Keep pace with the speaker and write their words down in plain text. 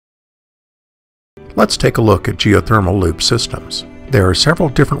Let's take a look at geothermal loop systems. There are several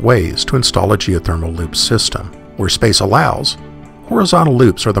different ways to install a geothermal loop system. Where space allows, horizontal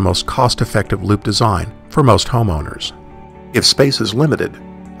loops are the most cost-effective loop design for most homeowners. If space is limited,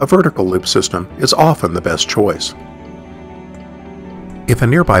 a vertical loop system is often the best choice. If a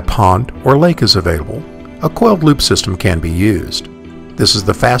nearby pond or lake is available, a coiled loop system can be used. This is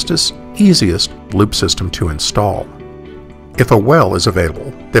the fastest, easiest loop system to install. If a well is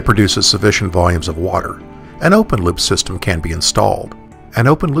available that produces sufficient volumes of water, an open loop system can be installed. An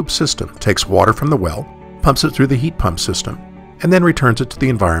open loop system takes water from the well, pumps it through the heat pump system, and then returns it to the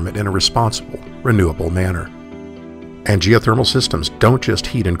environment in a responsible, renewable manner. And geothermal systems don't just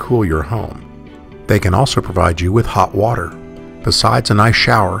heat and cool your home. They can also provide you with hot water. Besides a nice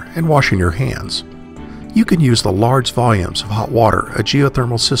shower and washing your hands, you can use the large volumes of hot water a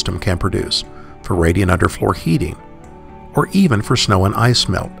geothermal system can produce for radiant underfloor heating, or even for snow and ice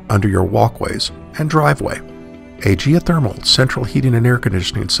melt under your walkways and driveway. A geothermal central heating and air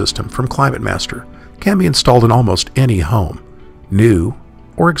conditioning system from ClimateMaster can be installed in almost any home, new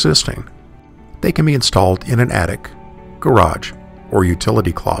or existing. They can be installed in an attic, garage, or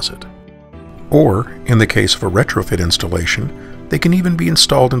utility closet. Or, in the case of a retrofit installation, they can even be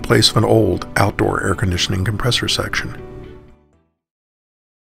installed in place of an old outdoor air conditioning compressor section.